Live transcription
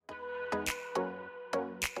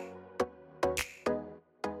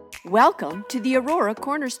Welcome to the Aurora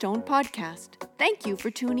Cornerstone podcast. Thank you for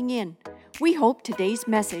tuning in. We hope today's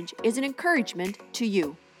message is an encouragement to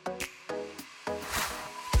you. I'm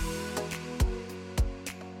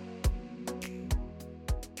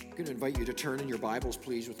going to invite you to turn in your Bibles,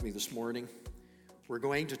 please, with me this morning. We're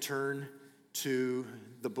going to turn to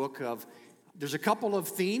the book of, there's a couple of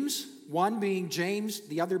themes, one being James,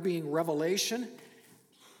 the other being Revelation.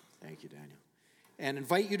 Thank you, Daniel. And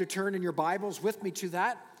invite you to turn in your Bibles with me to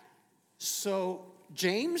that. So,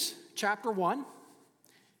 James chapter 1,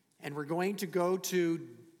 and we're going to go to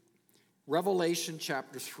Revelation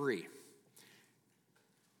chapter 3.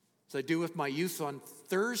 As I do with my youth on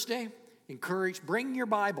Thursday, bring your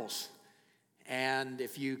Bibles. And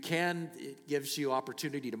if you can, it gives you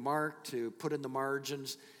opportunity to mark, to put in the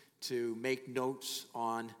margins, to make notes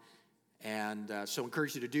on. And so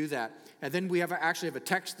encourage you to do that. And then we actually have a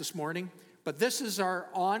text this morning. But this is our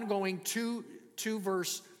ongoing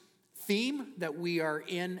two-verse theme that we are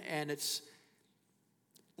in. And it's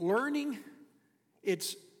learning,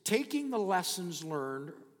 it's taking the lessons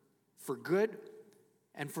learned for good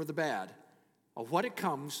and for the bad of what it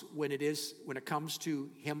comes when it comes to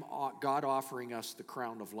God offering us the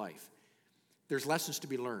crown of life. There's lessons to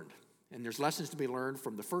be learned. And there's lessons to be learned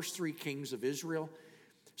from the first three kings of Israel.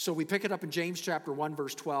 So we pick it up in James chapter 1,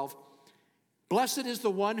 verse 12. Blessed is the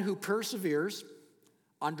one who perseveres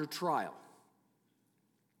under trial.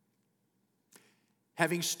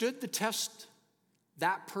 Having stood the test,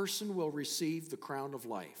 that person will receive the crown of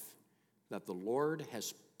life that the Lord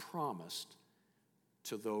has promised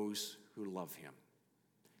to those who love him.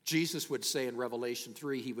 Jesus would say in Revelation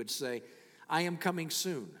 3, he would say, I am coming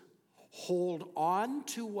soon. Hold on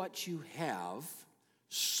to what you have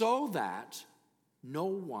so that no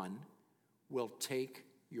one will take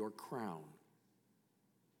your crown.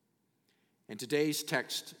 And today's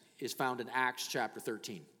text is found in Acts chapter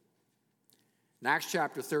 13. In Acts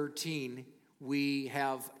chapter 13, we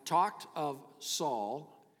have talked of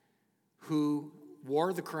Saul, who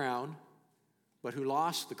wore the crown, but who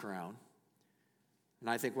lost the crown. And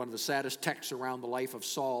I think one of the saddest texts around the life of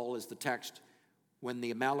Saul is the text when the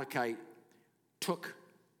Amalekite took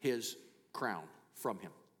his crown from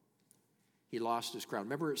him. He lost his crown.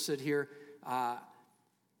 Remember it said here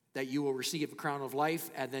that you will receive a crown of life,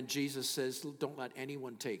 and then Jesus says, don't let anything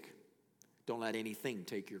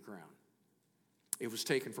take your crown. It was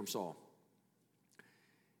taken from Saul.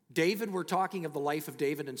 David, we're talking of the life of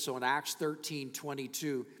David, and so in Acts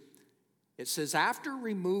 13:22, it says, after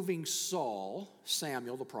removing Saul,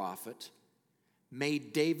 Samuel the prophet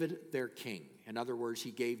made David their king. In other words,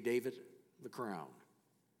 he gave David the crown.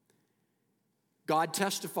 God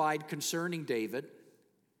testified concerning David,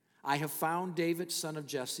 I have found David, son of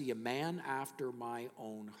Jesse, a man after my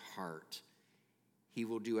own heart. He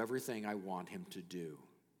will do everything I want him to do.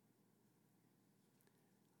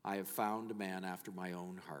 I have found a man after my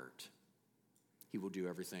own heart. He will do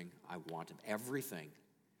everything I want him. Everything.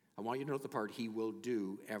 I want you to note the part, he will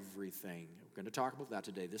do everything. We're going to talk about that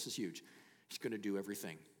today. This is huge. He's going to do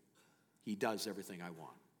everything. He does everything I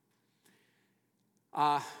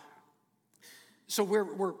want. So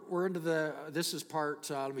we're into this is part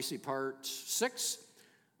 6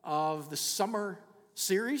 of the summer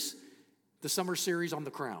series on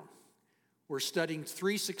the crown. We're studying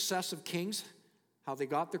 3 successive kings, how they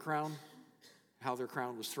got the crown, how their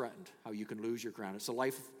crown was threatened, how you can lose your crown. It's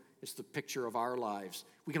the picture of our lives.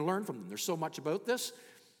 We can learn from them. There's so much about this.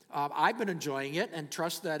 I've been enjoying it, and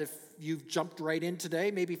trust that if you've jumped right in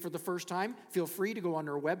today, maybe for the first time, feel free to go on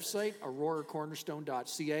our website,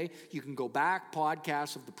 auroracornerstone.ca. You can go back,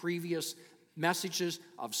 podcasts of the previous messages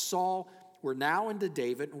of Saul. We're now into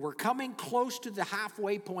David, and we're coming close to the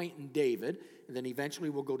halfway point in David, and then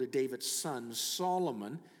eventually we'll go to David's son,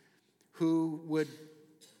 Solomon, who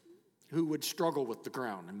would struggle with the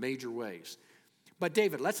crown in major ways. But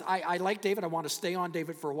David, I like David. I want to stay on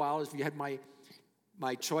David for a while. If you had my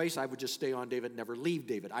choice, I would just stay on David and never leave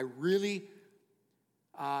David. I really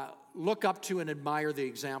look up to and admire the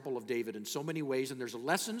example of David in so many ways, and there's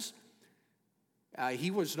lessons.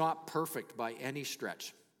 He was not perfect by any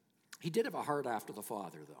stretch. He did have a heart after the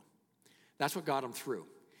Father, though. That's what got him through.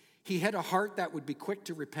 He had a heart that would be quick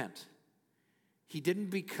to repent.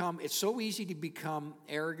 It's so easy to become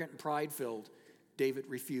arrogant and pride-filled. David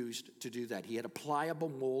refused to do that. He had a pliable,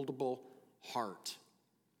 moldable heart.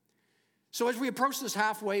 So as we approach this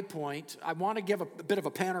halfway point, I want to give a bit of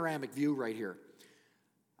a panoramic view right here.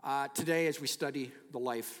 Today as we study the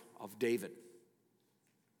life of David.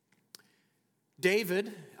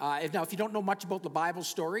 David, now if you don't know much about the Bible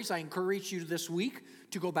stories, I encourage you this week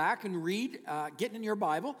to go back and read, get in your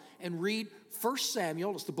Bible and read 1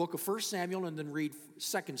 Samuel. It's the book of 1 Samuel, and then read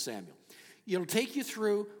 2 Samuel. It'll take you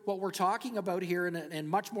through what we're talking about here in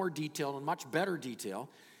much more detail and much better detail.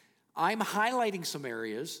 I'm highlighting some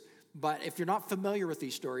areas, but if you're not familiar with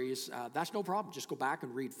these stories, that's no problem. Just go back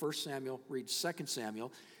and read 1 Samuel, read 2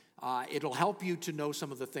 Samuel. It'll help you to know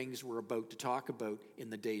some of the things we're about to talk about in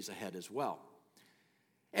the days ahead as well.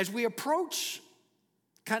 As we approach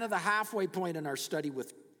kind of the halfway point in our study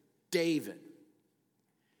with David,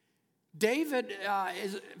 David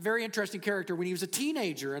is a very interesting character when he was a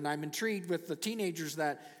teenager, and I'm intrigued with the teenagers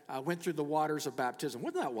that went through the waters of baptism.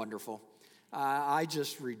 Wasn't that wonderful? I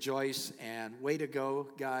just rejoice, and way to go,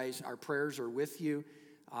 guys. Our prayers are with you.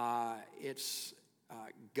 It's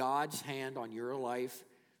God's hand on your life.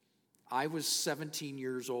 I was 17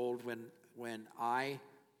 years old when I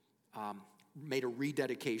made a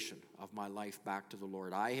rededication of my life back to the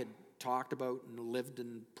Lord. I had talked about and lived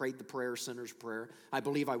and prayed the prayer, sinner's prayer. I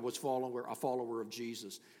believe I was a follower of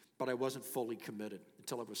Jesus, but I wasn't fully committed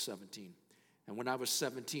until I was 17. And when I was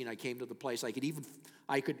 17, I came to the place I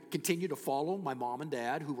could continue to follow my mom and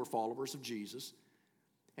dad, who were followers of Jesus,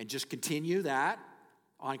 and just continue that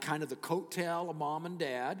on kind of the coattail of mom and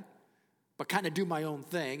dad, but kind of do my own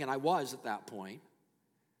thing, and I was at that point.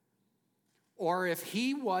 Or if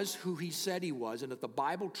he was who he said he was, and if the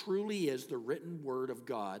Bible truly is the written word of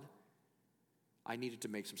God, I needed to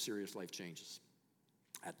make some serious life changes.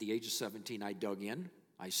 At the age of 17, I dug in,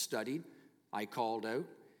 I studied, I called out.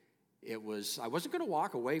 I wasn't going to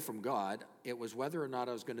walk away from God. It was whether or not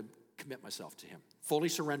I was going to commit myself to him. Fully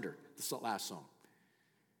surrendered, the last song.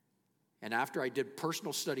 And after I did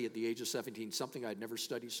personal study at the age of 17, something I'd never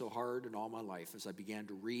studied so hard in all my life, as I began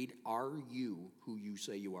to read, "Are you who you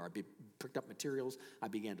say you are?" I picked up materials. I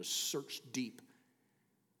began to search deep.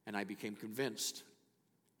 And I became convinced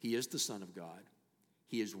he is the Son of God.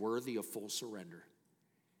 He is worthy of full surrender.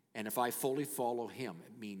 And if I fully follow him,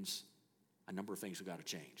 it means a number of things have got to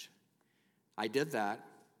change. I did that,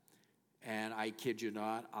 and I kid you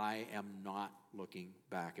not, I am not looking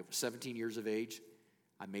back. At 17 years of age,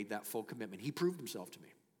 I made that full commitment. He proved himself to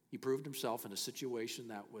me. He proved himself in a situation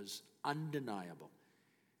that was undeniable.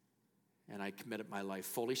 And I committed my life,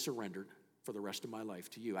 fully surrendered for the rest of my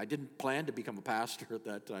life to you. I didn't plan to become a pastor at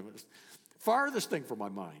that time. It was the farthest thing from my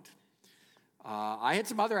mind. I had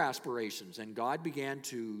some other aspirations, and God began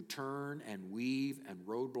to turn and weave and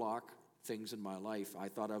roadblock things in my life. I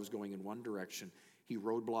thought I was going in one direction. He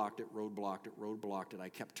roadblocked it. I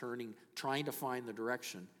kept turning, trying to find the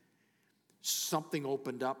direction. Something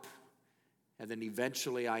opened up, and then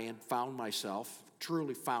eventually I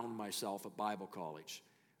truly found myself at Bible college.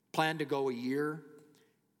 Planned to go a year.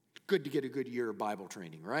 Good to get a good year of Bible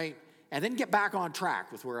training, right? And then get back on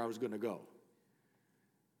track with where I was going to go.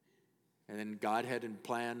 And then God had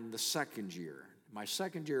planned the second year. My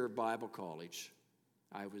second year of Bible college,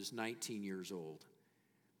 I was 19 years old.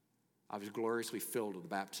 I was gloriously filled with the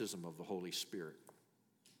baptism of the Holy Spirit.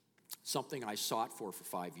 Something I sought for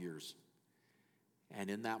 5 years. And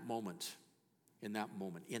in that moment,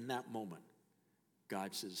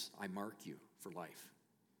 God says, "I mark you for life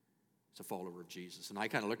as a follower of Jesus." And I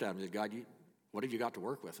kind of looked at him and said, "God, what have you got to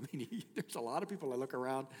work with?" I mean, there's a lot of people I look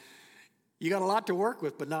around. You got a lot to work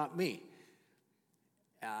with, but not me.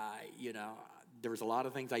 There was a lot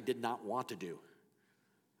of things I did not want to do.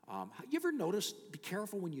 You ever notice, be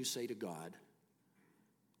careful when you say to God,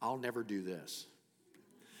 "I'll never do this."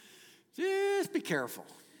 Just be careful.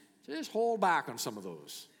 Just hold back on some of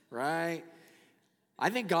those, right? I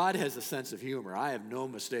think God has a sense of humor. I have no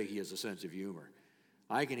mistake he has a sense of humor.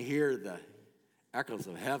 I can hear the echoes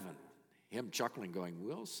of heaven, him chuckling, going,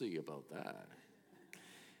 "We'll see about that."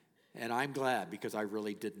 And I'm glad, because I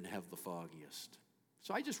really didn't have the foggiest.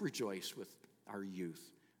 So I just rejoice with our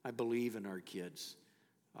youth. I believe in our kids.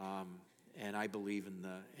 And I believe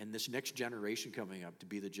in this next generation coming up to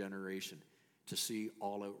be the generation to see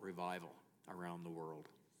all-out revival around the world.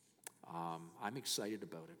 I'm excited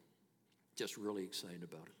about it. Just really excited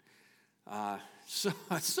about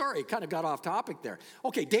it. Sorry, kind of got off topic there.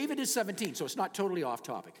 Okay, David is 17, so it's not totally off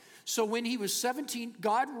topic. So when he was 17,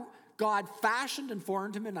 God fashioned and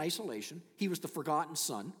formed him in isolation. He was the forgotten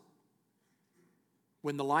son.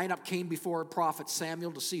 When the lineup came before prophet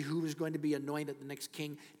Samuel to see who was going to be anointed the next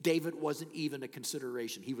king, David wasn't even a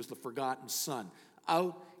consideration. He was the forgotten son,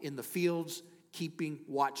 out in the fields, keeping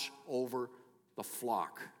watch over the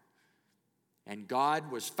flock. And God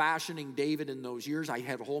was fashioning David in those years. I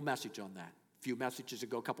had a whole message on that a few messages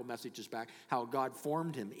ago, a couple messages back, how God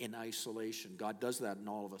formed him in isolation. God does that in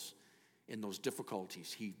all of us in those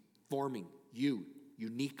difficulties. He forming you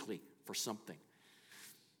uniquely for something.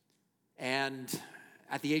 And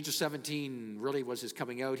at the age of 17 really was his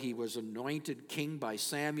coming out. He was anointed king by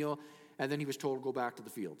Samuel, and then he was told to go back to the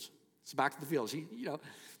fields. So back to the fields.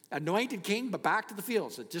 Anointed king, but back to the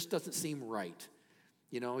fields. It just doesn't seem right.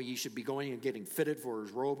 He should be going and getting fitted for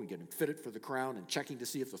his robe and getting fitted for the crown and checking to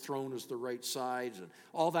see if the throne is the right size and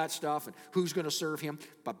all that stuff and who's going to serve him.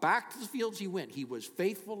 But back to the fields he went. He was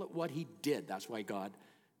faithful at what he did. That's why God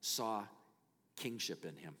saw kingship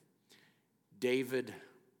in him. David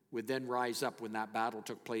would then rise up when that battle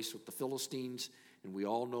took place with the Philistines. And we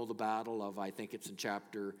all know the battle of, I think it's in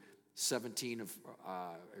chapter 17 of,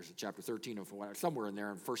 or is it chapter 13 of, somewhere in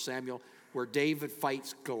there in 1 Samuel, where David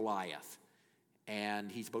fights Goliath.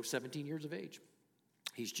 And he's about 17 years of age.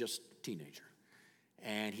 He's just a teenager.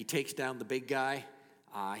 And he takes down the big guy.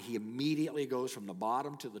 He immediately goes from the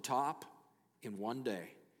bottom to the top in one day,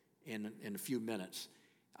 in a few minutes.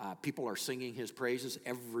 People are singing his praises.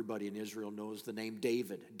 Everybody in Israel knows the name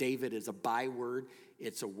David. David is a byword.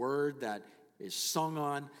 It's a word that is sung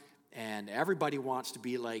on, and everybody wants to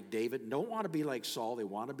be like David. Don't want to be like Saul. They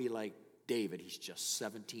want to be like David. He's just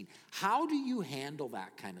 17. How do you handle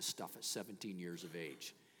that kind of stuff at 17 years of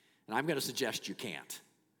age? And I'm going to suggest you can't.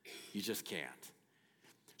 You just can't.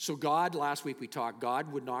 So God, last week we talked,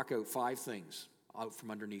 God would knock out 5 things out from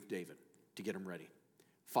underneath David to get him ready.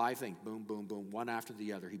 5 things, boom, boom, boom, one after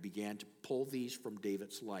the other. He began to pull these from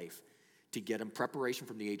David's life to get him preparation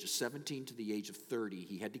from the age of 17 to the age of 30.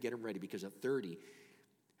 He had to get him ready because at 30,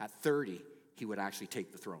 he would actually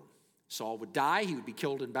take the throne. Saul would die, he would be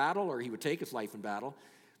killed in battle, or he would take his life in battle.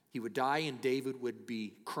 He would die, and David would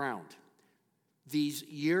be crowned. These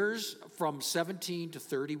years from 17 to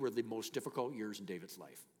 30 were the most difficult years in David's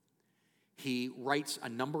life. He writes a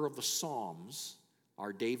number of the Psalms,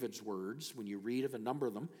 are David's words, when you read of a number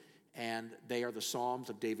of them, and they are the Psalms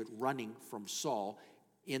of David running from Saul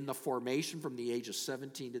in the formation from the age of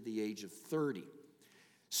 17 to the age of 30.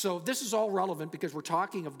 So this is all relevant because we're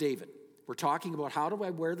talking of David. We're talking about how do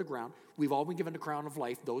I wear the crown? We've all been given the crown of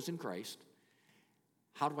life, those in Christ.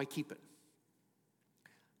 How do I keep it?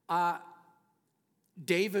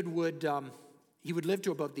 David would live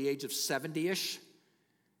to about the age of 70-ish,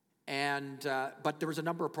 but there was a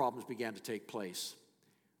number of problems began to take place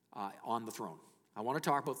on the throne. I want to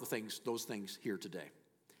talk about those things here today.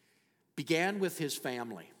 Began with his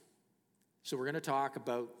family. So we're going to talk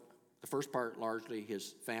about the first part, largely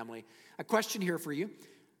his family. A question here for you.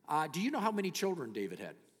 Do you know how many children David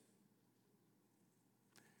had?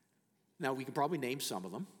 Now, we can probably name some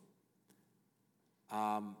of them.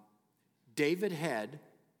 David had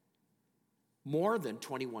more than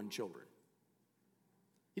 21 children.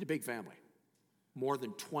 He had a big family. More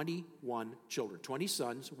than 21 children. 20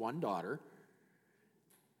 sons, 1 daughter.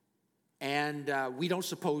 And we don't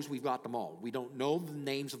suppose we've got them all. We don't know the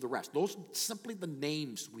names of the rest. Those are simply the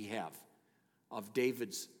names we have of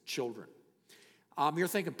David's children. You're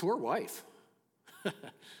thinking, poor wife.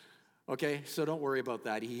 Okay, so don't worry about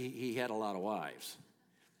that. He had a lot of wives.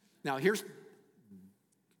 Now,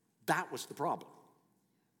 that was the problem.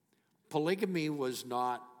 Polygamy was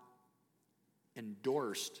not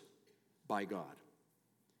endorsed by God.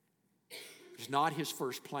 It's not his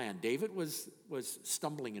first plan. David was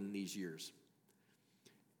stumbling in these years.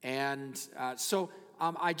 And so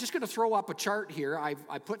I'm just going to throw up a chart here. I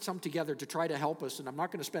put some together to try to help us, and I'm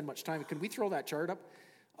not going to spend much time. Can we throw that chart up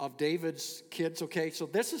of David's kids? Okay, so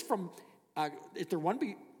this is from,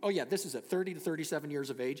 this is at 30 to 37 years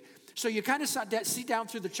of age. So you kind of see down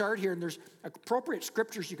through the chart here, and there's appropriate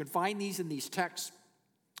scriptures. You can find these in these texts.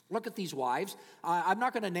 Look at these wives. I'm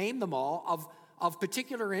not going to name them all. Of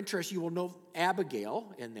particular interest, you will know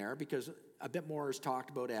Abigail in there because a bit more is talked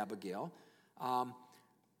about Abigail.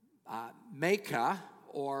 Maacah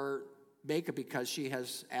because she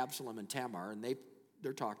has Absalom and Tamar, and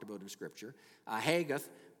they're talked about in Scripture. Haggith,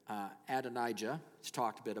 Adonijah, is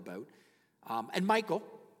talked a bit about. And Michal,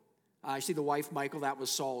 I see the wife Michal, that was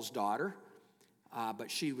Saul's daughter, but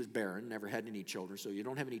she was barren, never had any children, so you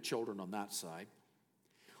don't have any children on that side.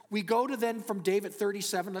 We go to then from David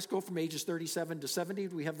 37, let's go from ages 37 to 70,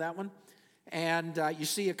 do we have that one? And you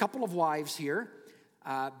see a couple of wives here.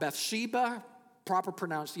 Bathsheba, proper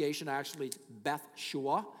pronunciation actually,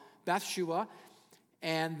 Bathshua.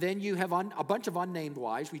 And then you have a bunch of unnamed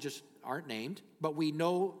wives, we just aren't named, but we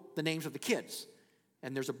know the names of the kids.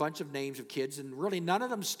 And there's a bunch of names of kids, and really none of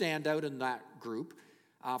them stand out in that group.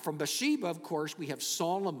 From Bathsheba, of course, we have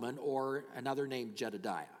Solomon, or another name,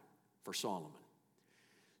 Jedediah, for Solomon.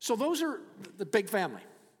 So those are the big family.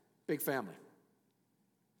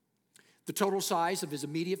 The The total size of his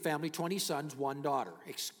immediate family, 20 sons, 1 daughter,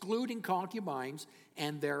 excluding concubines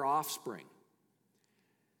and their offspring.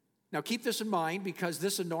 Now keep this in mind because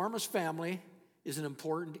this enormous family is an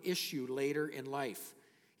important issue later in life,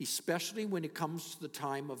 especially when it comes to the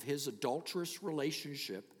time of his adulterous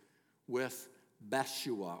relationship with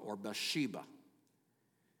Bathsheba.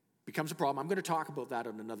 Becomes a problem. I'm going to talk about that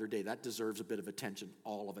on another day. That deserves a bit of attention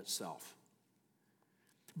all of itself.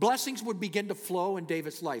 Blessings would begin to flow in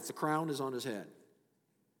David's life. The crown is on his head.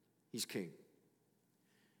 He's king.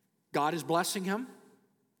 God is blessing him.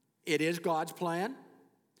 It is God's plan.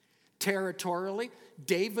 Territorially,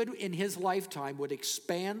 David in his lifetime would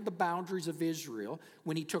expand the boundaries of Israel.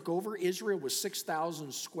 When he took over, Israel was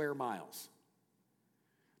 6,000 square miles.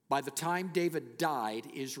 By the time David died,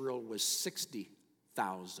 Israel was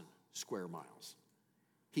 60,000 square miles.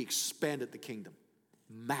 He expanded the kingdom.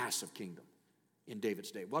 Massive kingdom in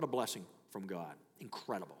David's day. What a blessing from God.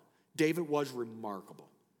 Incredible. David was remarkable.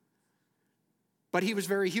 But he was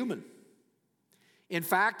very human. In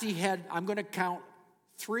fact, he had, I'm going to count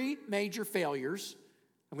 3 major failures.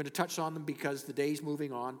 I'm going to touch on them because the day's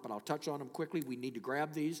moving on, but I'll touch on them quickly. We need to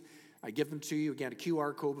grab these. I give them to you. Again, a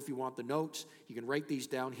QR code if you want the notes. You can write these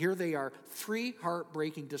down. Here they are, 3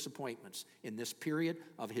 heartbreaking disappointments in this period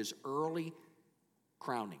of his early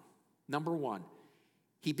crowning. Number 1,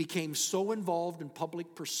 he became so involved in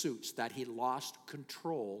public pursuits that he lost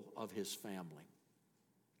control of his family.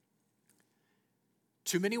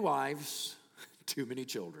 Too many wives, too many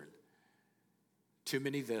children, too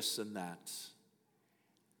many this and that.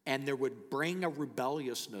 And there would bring a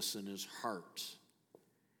rebelliousness in his heart.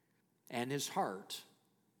 And his heart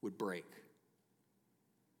would break.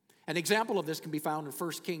 An example of this can be found in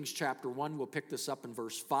 1 Kings chapter 1. We'll pick this up in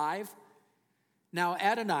verse 5. Now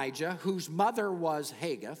Adonijah, whose mother was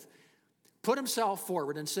Haggith, put himself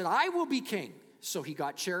forward and said, I will be king. So he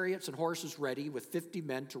got chariots and horses ready with 50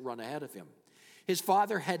 men to run ahead of him. His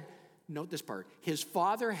father had, note this part, his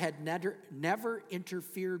father had never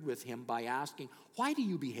interfered with him by asking, why do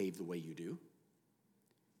you behave the way you do?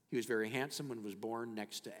 He was very handsome when he was born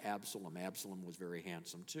next to Absalom. Absalom was very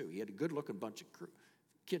handsome too. He had a good-looking bunch of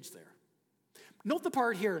kids there. Note the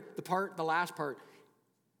part here, the last part.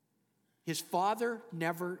 His father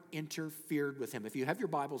never interfered with him. If you have your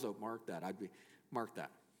Bibles out, mark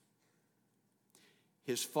that.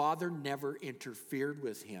 His father never interfered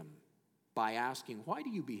with him by asking, why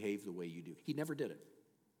do you behave the way you do? He never did it.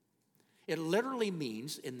 It literally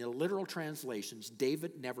means, in the literal translations,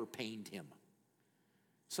 David never pained him.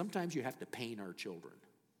 Sometimes you have to pain our children.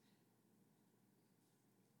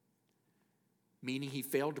 Meaning he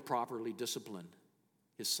failed to properly discipline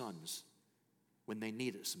his sons when they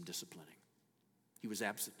needed some disciplining. He was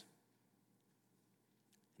absent.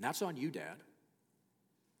 And that's on you, Dad.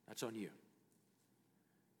 That's on you.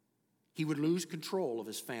 He would lose control of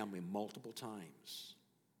his family multiple times,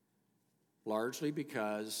 largely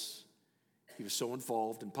because he was so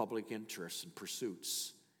involved in public interests and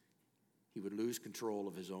pursuits. He would lose control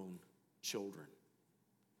of his own children.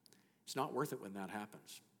 It's not worth it when that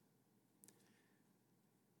happens.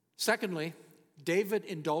 Secondly, David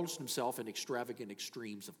indulged himself in extravagant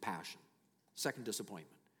extremes of passion. Second disappointment.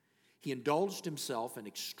 He indulged himself in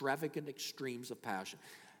extravagant extremes of passion.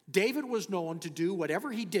 David was known to do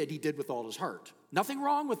whatever he did with all his heart. Nothing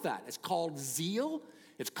wrong with that. It's called zeal.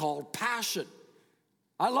 It's called passion.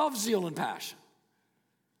 I love zeal and passion.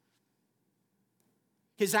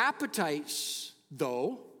 His appetites,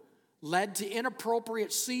 though, led to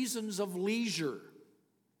inappropriate seasons of leisure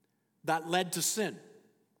that led to sin.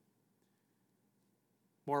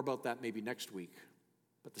 More about that maybe next week.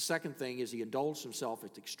 But the second thing is he indulged himself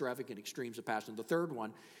in extravagant extremes of passion. The third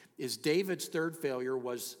one is David's third failure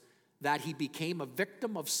was that he became a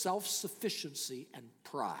victim of self-sufficiency and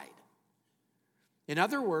pride. In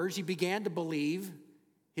other words, he began to believe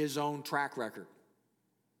his own track record.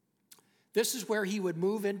 This is where he would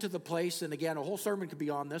move into the place, and again, a whole sermon could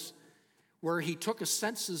be on this, where he took a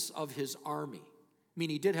census of his army. I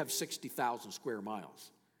mean, he did have 60,000 square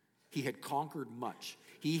miles. He had conquered much.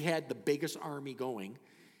 He had the biggest army going,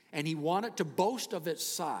 and he wanted to boast of its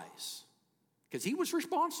size because he was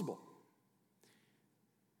responsible.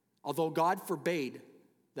 Although God forbade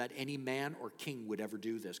that any man or king would ever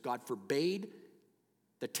do this. God forbade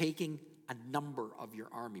the taking a number of your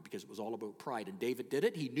army because it was all about pride. And David did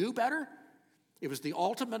it. He knew better. It was the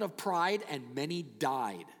ultimate of pride, and many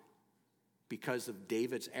died because of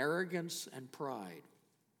David's arrogance and pride.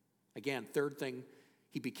 Again, third thing,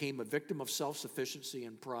 he became a victim of self-sufficiency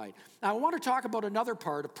and pride. Now, I want to talk about another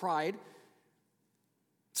part of pride.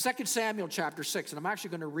 2 Samuel chapter 6, and I'm actually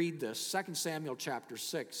going to read this. 2 Samuel chapter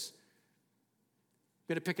 6.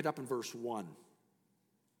 going to pick it up in verse 1.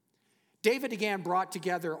 David again brought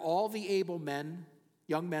together all the able men,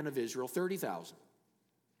 young men of Israel, 30,000.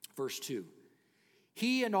 Verse 2.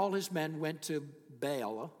 He and all his men went to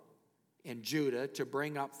Baalah in Judah to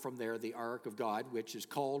bring up from there the ark of God, which is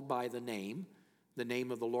called by the name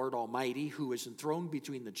of the Lord Almighty, who is enthroned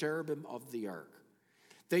between the cherubim of the ark.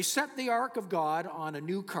 They set the ark of God on a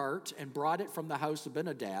new cart and brought it from the house of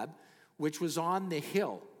Abinadab, which was on the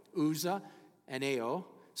hill. Uzzah and Ahio,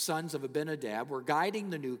 sons of Abinadab, were guiding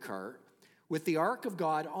the new cart with the ark of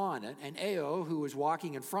God on it, and Ahio, who was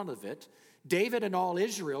walking in front of it. David and all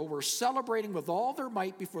Israel were celebrating with all their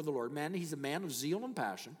might before the Lord. Man, he's a man of zeal and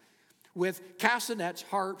passion, with castanets,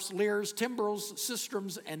 harps, lyres, timbrels,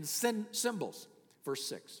 sistrums, and cymbals. Verse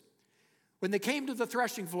 6. When they came to the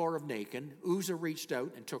threshing floor of Nacon, Uzzah reached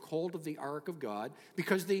out and took hold of the ark of God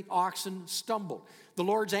because the oxen stumbled. The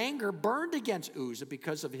Lord's anger burned against Uzzah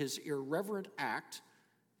because of his irreverent act.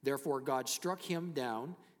 Therefore, God struck him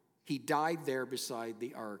down. He died there beside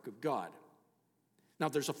the ark of God. Now,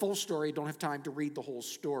 there's a full story. Don't have time to read the whole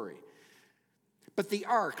story. But the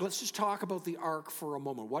ark, let's just talk about the ark for a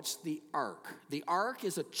moment. What's the ark? The ark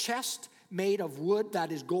is a chest made of wood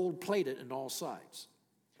that is gold-plated on all sides.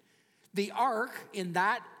 The ark in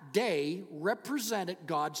that day represented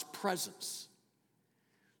God's presence.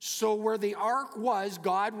 So where the ark was,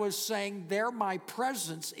 God was saying, there my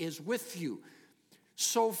presence is with you.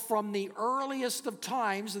 So from the earliest of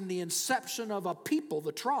times in the inception of a people,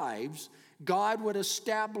 the tribes, God would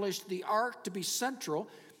establish the ark to be central,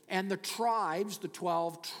 and the tribes, the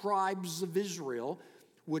 12 tribes of Israel,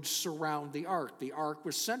 would surround the ark. The ark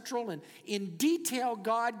was central, and in detail,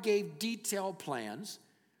 God gave detailed plans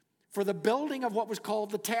for the building of what was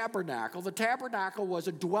called the tabernacle. The tabernacle was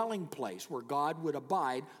a dwelling place where God would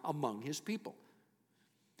abide among his people.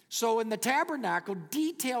 So in the tabernacle,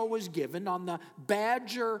 detail was given on the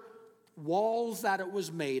badger walls that it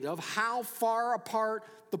was made of, how far apart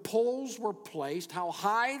the poles were placed, how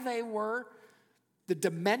high they were, the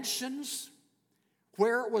dimensions,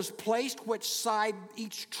 where it was placed, which side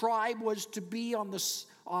each tribe was to be on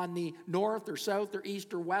the north or south or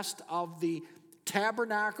east or west of the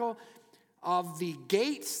tabernacle, of the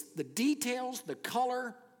gates, the details, the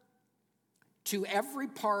color, to every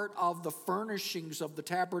part of the furnishings of the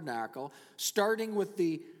tabernacle, starting with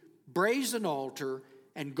the brazen altar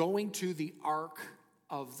and going to the ark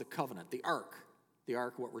of the covenant, the ark,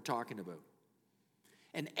 what we're talking about.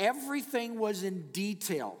 And everything was in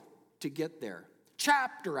detail to get there.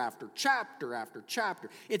 Chapter after chapter after chapter.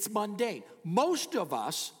 It's mundane. Most of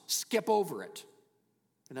us skip over it.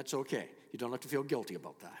 And that's okay. You don't have to feel guilty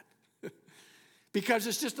about that. Because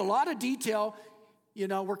it's just a lot of detail. You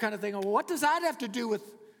know, we're kind of thinking, well, what does that have to do with,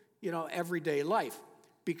 everyday life?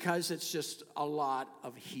 Because it's just a lot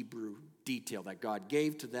of Hebrew detail that God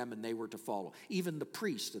gave to them and they were to follow. Even the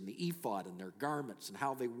priest and the ephod and their garments and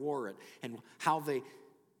how they wore it and how they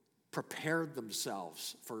prepared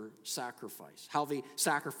themselves for sacrifice, how the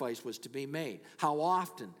sacrifice was to be made, how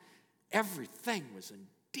often. Everything was in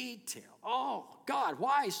detail. Oh, God,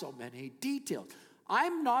 why so many details?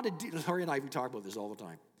 I'm not Lori and I, we talk about this all the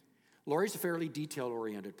time. Lori's a fairly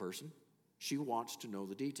detail-oriented person. She wants to know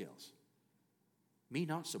the details. Me,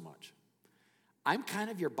 not so much. I'm kind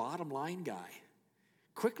of your bottom line guy.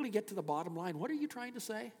 Quickly get to the bottom line. What are you trying to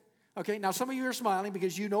say? Okay, now some of you are smiling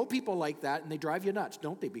because you know people like that and they drive you nuts,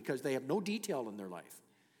 don't they? Because they have no detail in their life.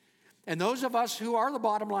 And those of us who are the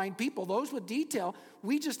bottom line people, those with detail,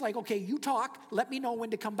 we just like, okay, you talk, let me know when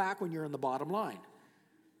to come back when you're in the bottom line.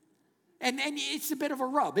 And it's a bit of a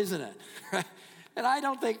rub, isn't it? And I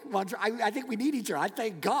don't think, I think we need each other. I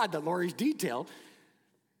thank God that Lori's detailed.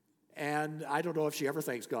 And I don't know if she ever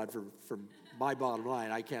thanks God for my bottom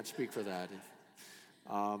line. I can't speak for that.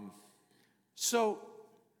 So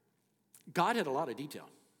God had a lot of detail.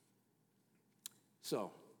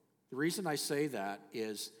 So the reason I say that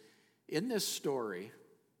is in this story,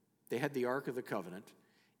 they had the Ark of the Covenant.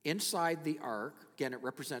 Inside the Ark, again, it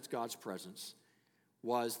represents God's presence,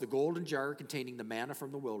 was the golden jar containing the manna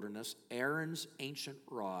from the wilderness, Aaron's ancient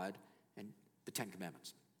rod, and the Ten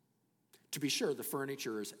Commandments. To be sure, the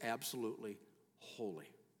furniture is absolutely holy.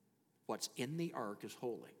 What's in the ark is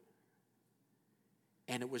holy.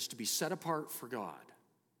 And it was to be set apart for God.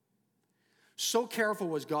 So careful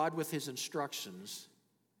was God with his instructions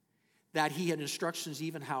that he had instructions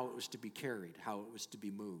even how it was to be carried, how it was to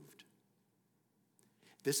be moved.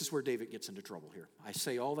 This is where David gets into trouble here. I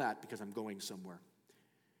say all that because I'm going somewhere.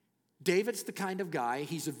 David's the kind of guy,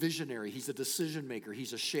 he's a visionary, he's a decision maker,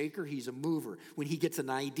 he's a shaker, he's a mover. When he gets an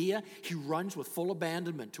idea, he runs with full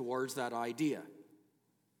abandonment towards that idea.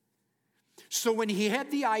 So when he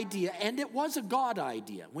had the idea, and it was a God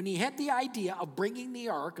idea, when he had the idea of bringing the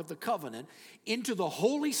Ark of the Covenant into the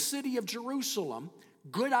holy city of Jerusalem,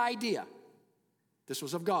 good idea. This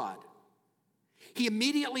was of God. He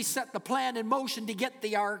immediately set the plan in motion to get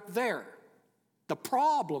the Ark there. The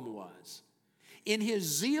problem was, in his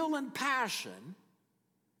zeal and passion,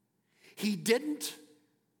 he didn't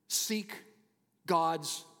seek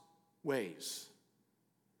God's ways.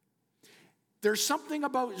 There's something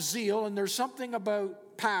about zeal, and there's something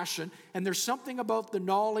about passion, and there's something about the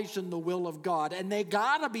knowledge and the will of God, and they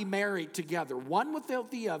gotta be married together. One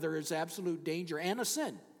without the other is absolute danger and a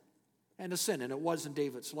sin. And it was in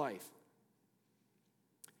David's life.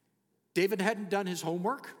 David hadn't done his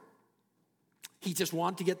homework. He just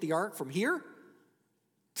wanted to get the ark from here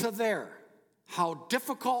to there. How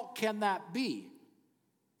difficult can that be?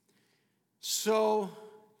 So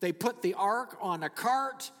they put the ark on a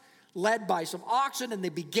cart led by some oxen, and they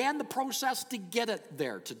began the process to get it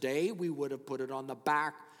there. Today, we would have put it on the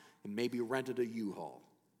back and maybe rented a U-Haul.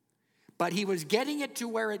 But he was getting it to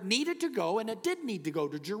where it needed to go, and it did need to go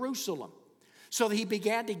to Jerusalem. So he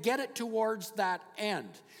began to get it towards that end.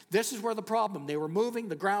 This is where the problem. They were moving,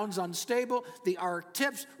 the ground's unstable, the ark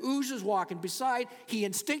tips, Uzzah's walking beside. He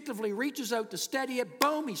instinctively reaches out to steady it.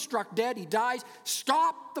 Boom, he's struck dead, he dies.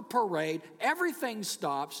 Stop the parade, everything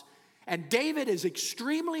stops. And David is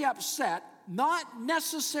extremely upset, not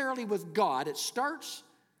necessarily with God. It starts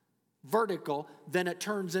vertical, then it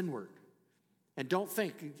turns inward. And don't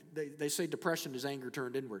think, they say depression is anger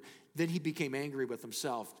turned inward. Then he became angry with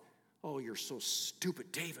himself. Oh, you're so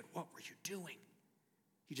stupid, David. What were you doing?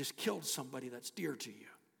 You just killed somebody that's dear to you.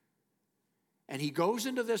 And he goes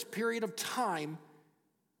into this period of time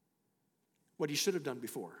what he should have done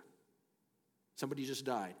before. Somebody just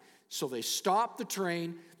died. So they stop the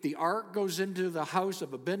train. The ark goes into the house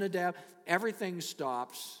of Abinadab. Everything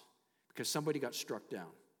stops because somebody got struck down.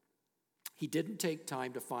 He didn't take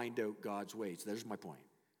time to find out God's ways. There's my point.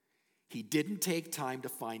 He didn't take time to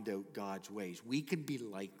find out God's ways. We can be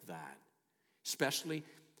like that, especially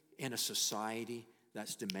in a society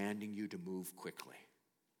that's demanding you to move quickly.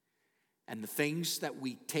 And the things that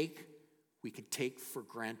we can take for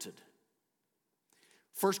granted.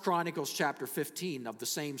 1 Chronicles chapter 15 of the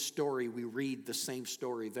same story, we read the same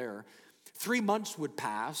story there. 3 months would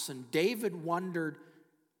pass, and David wondered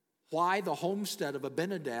why the homestead of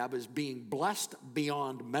Abinadab is being blessed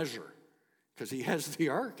beyond measure, because he has the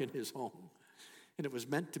ark in his home. And it was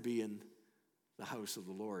meant to be in the house of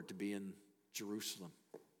the Lord, to be in Jerusalem.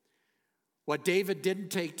 What David didn't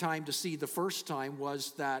take time to see the first time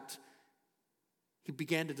was that he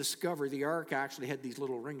began to discover the ark actually had these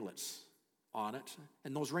little ringlets on it,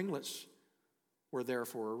 and those ringlets were there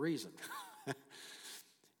for a reason.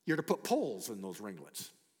 You're to put poles in those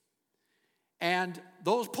ringlets. And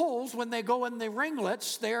those poles, when they go in the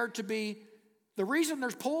ringlets, they are to be, the reason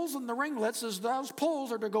there's poles in the ringlets is those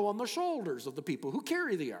poles are to go on the shoulders of the people who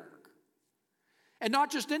carry the ark. And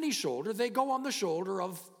not just any shoulder, they go on the shoulder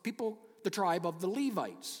of people, the tribe of the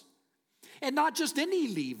Levites. And not just any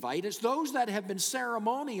Levite, it's those that have been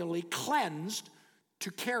ceremonially cleansed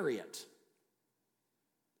to carry it.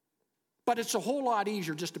 But it's a whole lot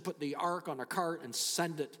easier just to put the ark on a cart and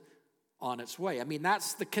send it on its way. I mean,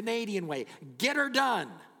 that's the Canadian way. Get her done.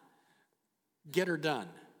 Get her done.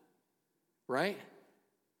 Right?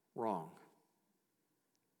 Wrong.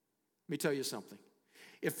 Let me tell you something.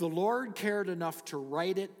 If the Lord cared enough to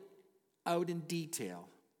write it out in detail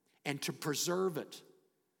and to preserve it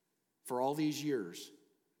for all these years,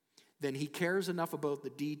 then he cares enough about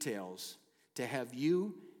the details to have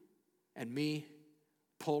you and me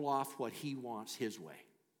pull off what he wants his way.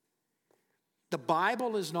 The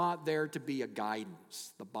Bible is not there to be a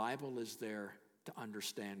guidance. The Bible is there to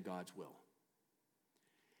understand God's will.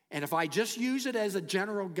 And if I just use it as a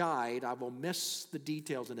general guide, I will miss the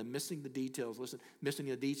details. And in missing the details, missing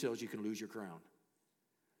the details, you can lose your crown.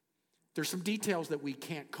 There's some details that we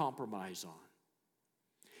can't compromise on.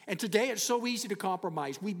 And today it's so easy to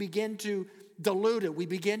compromise. We begin to dilute it. We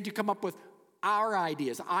begin to come up with our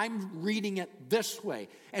ideas. I'm reading it this way.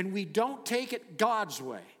 And we don't take it God's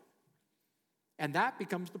way. And that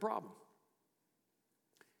becomes the problem.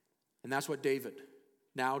 And that's what David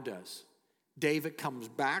now does. David comes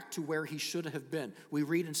back to where he should have been. We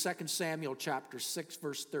read in 2 Samuel chapter 6,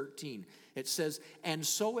 verse 13. It says, "And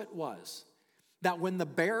so it was, that when the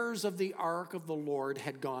bearers of the ark of the Lord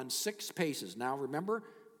had gone 6 paces." Now remember,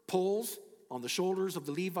 poles on the shoulders of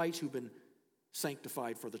the Levites who've been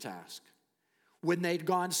sanctified for the task. When they'd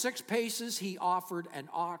gone 6 paces, he offered an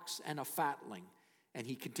ox and a fatling, and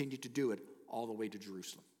he continued to do it all the way to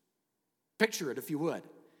Jerusalem. Picture it, if you would.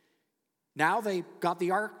 Now they got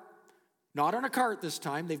the ark Not on a cart this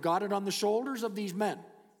time. They've got it on the shoulders of these men.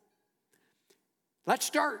 Let's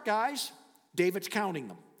start, guys. David's counting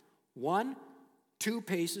them. 1, 2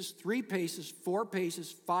 paces, 3 paces, 4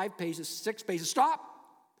 paces, 5 paces, 6 paces. Stop.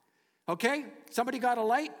 Okay? Somebody got a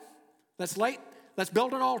light? Let's light. Let's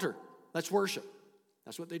build an altar. Let's worship.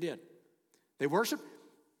 That's what they did. They worshiped.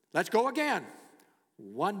 Let's go again.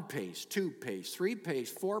 1 pace, 2 pace, 3 pace,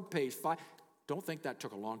 4 pace, 5. Don't think that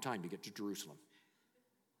took a long time to get to Jerusalem.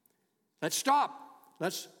 Let's stop.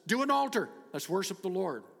 Let's do an altar. Let's worship the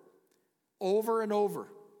Lord. Over and over.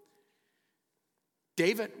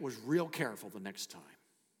 David was real careful the next time.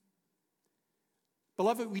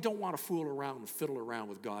 Beloved, we don't want to fool around and fiddle around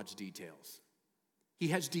with God's details. He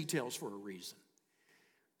has details for a reason.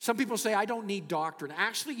 Some people say, I don't need doctrine.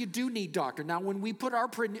 Actually, you do need doctrine. Now, when we put our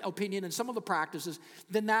opinion in some of the practices,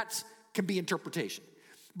 then that can be interpretation.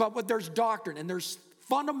 But there's doctrine, and there's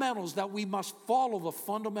fundamentals that we must follow, the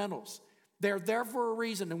fundamentals. They're there for a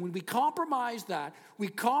reason. And when we compromise that, we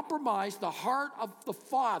compromise the heart of the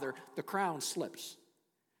Father, the crown slips.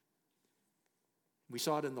 We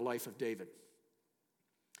saw it in the life of David.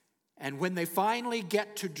 And when they finally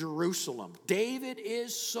get to Jerusalem, David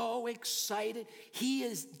is so excited. He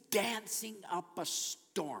is dancing up a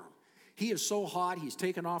storm. He is so hot, he's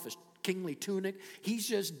taken off his kingly tunic. He's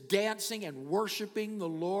just dancing and worshiping the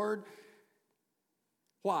Lord.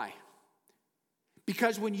 Why?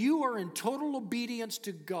 Because when you are in total obedience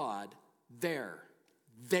to God, there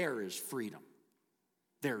is freedom.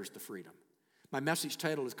 There is the freedom. My message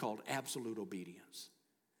title is called Absolute Obedience.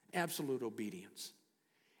 Absolute obedience.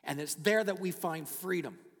 And it's there that we find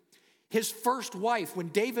freedom. His first wife, when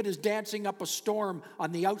David is dancing up a storm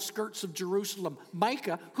on the outskirts of Jerusalem,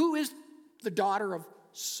 Micah, who is the daughter of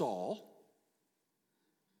Saul,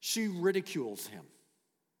 she ridicules him.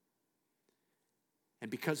 And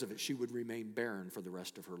because of it, she would remain barren for the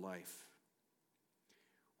rest of her life,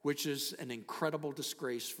 which is an incredible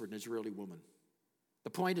disgrace for an Israeli woman. The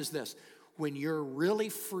point is this: when you're really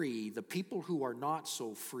free, the people who are not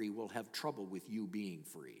so free will have trouble with you being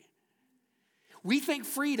free. We think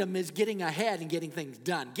freedom is getting ahead and getting things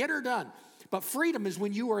done. Get her done. But freedom is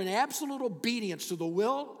when you are in absolute obedience to the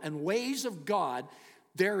will and ways of God.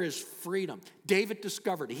 There is freedom. David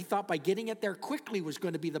discovered it. He thought by getting it there quickly was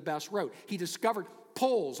going to be the best route. He discovered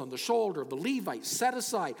poles on the shoulder of the Levites, set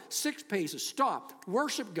aside, 6 paces, stop,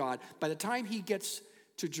 worship God. By the time he gets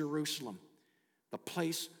to Jerusalem, the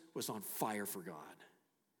place was on fire for God.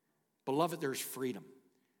 Beloved, there's freedom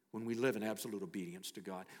when we live in absolute obedience to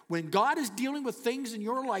God. When God is dealing with things in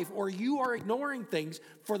your life, or you are ignoring things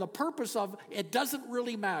for the purpose of it doesn't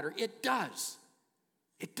really matter. It does.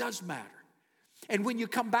 It does matter. And when you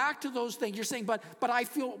come back to those things, you're saying, but I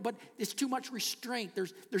feel, but it's too much restraint.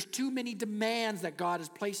 There's too many demands that God is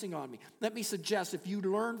placing on me. Let me suggest, if you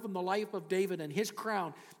learn from the life of David and his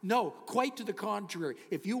crown, no, quite to the contrary.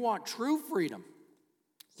 If you want true freedom,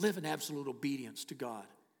 live in absolute obedience to God,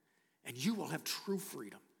 and you will have true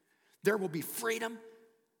freedom. There will be freedom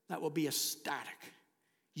that will be ecstatic.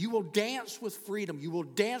 You will dance with freedom. You will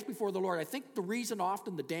dance before the Lord. I think the reason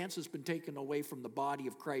often the dance has been taken away from the body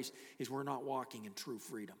of Christ is we're not walking in true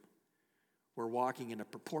freedom. We're walking in a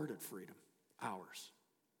purported freedom, ours.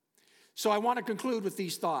 So I want to conclude with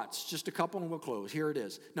these thoughts, just a couple and we'll close. Here it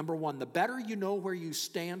is. Number 1, the better you know where you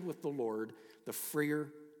stand with the Lord, the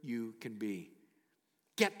freer you can be.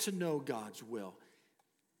 Get to know God's will.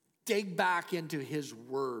 Dig back into His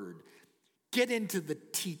Word. Get into the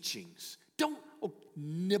teachings. Don't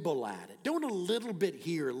nibble at it. Don't a little bit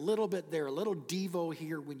here, a little bit there, a little devo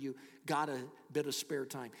here when you got a bit of spare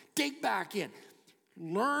time. Dig back in.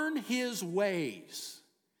 Learn His ways.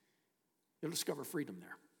 You'll discover freedom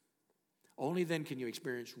there. Only then can you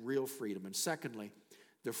experience real freedom. And secondly,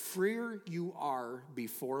 the freer you are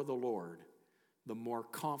before the Lord, the more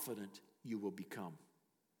confident you will become.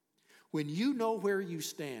 When you know where you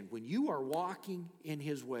stand, when you are walking in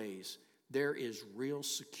His ways, there is real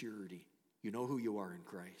security. You know who you are in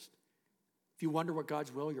Christ. If you wonder what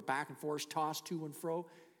God's will, you're back and forth, tossed to and fro,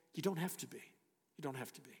 you don't have to be. You don't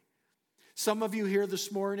have to be. Some of you here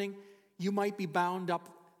this morning, you might be bound up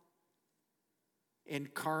in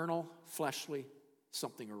carnal, fleshly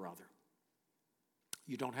something or other.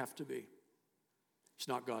 You don't have to be. It's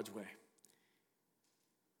not God's way.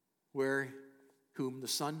 Where whom the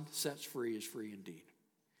Son sets free is free indeed.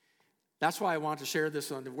 That's why I want to share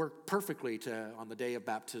this on the work perfectly on the day of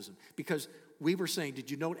baptism. Because we were saying,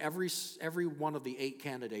 did you note every one of the 8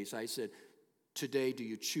 candidates, I said, today do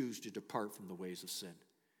you choose to depart from the ways of sin?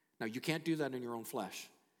 Now, you can't do that in your own flesh.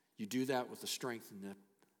 You do that with the strength and the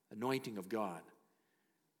anointing of God.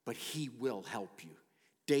 But He will help you.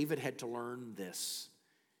 David had to learn this.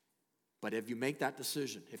 But if you make that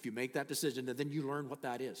decision, then you learn what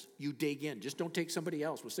that is. You dig in. Just don't take somebody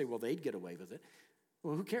else. We'll say, well, they'd get away with it.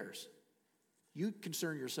 Well, who cares? You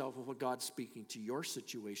concern yourself with what God's speaking to your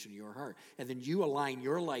situation, your heart. And then you align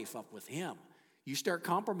your life up with him. You start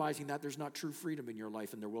compromising that, there's not true freedom in your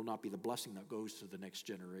life, and there will not be the blessing that goes to the next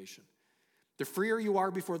generation. The freer you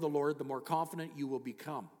are before the Lord, the more confident you will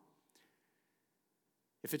become.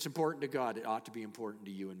 If it's important to God, it ought to be important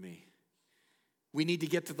to you and me. We need to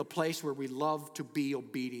get to the place where we love to be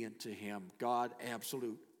obedient to him. God,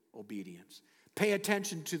 absolute obedience. Pay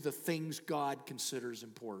attention to the things God considers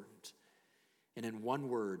important. And in one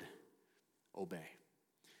word, obey.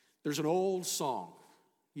 There's an old song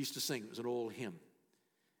used to sing. It was an old hymn.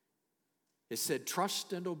 It said,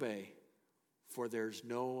 trust and obey, for there's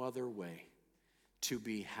no other way to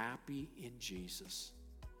be happy in Jesus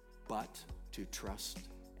but to trust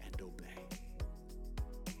and obey.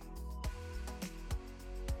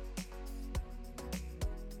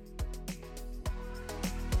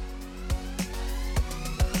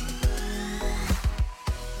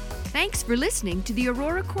 Thanks for listening to the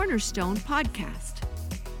Aurora Cornerstone podcast.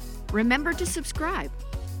 Remember to subscribe.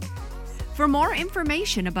 For more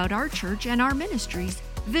information about our church and our ministries,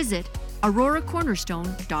 visit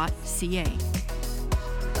auroracornerstone.ca.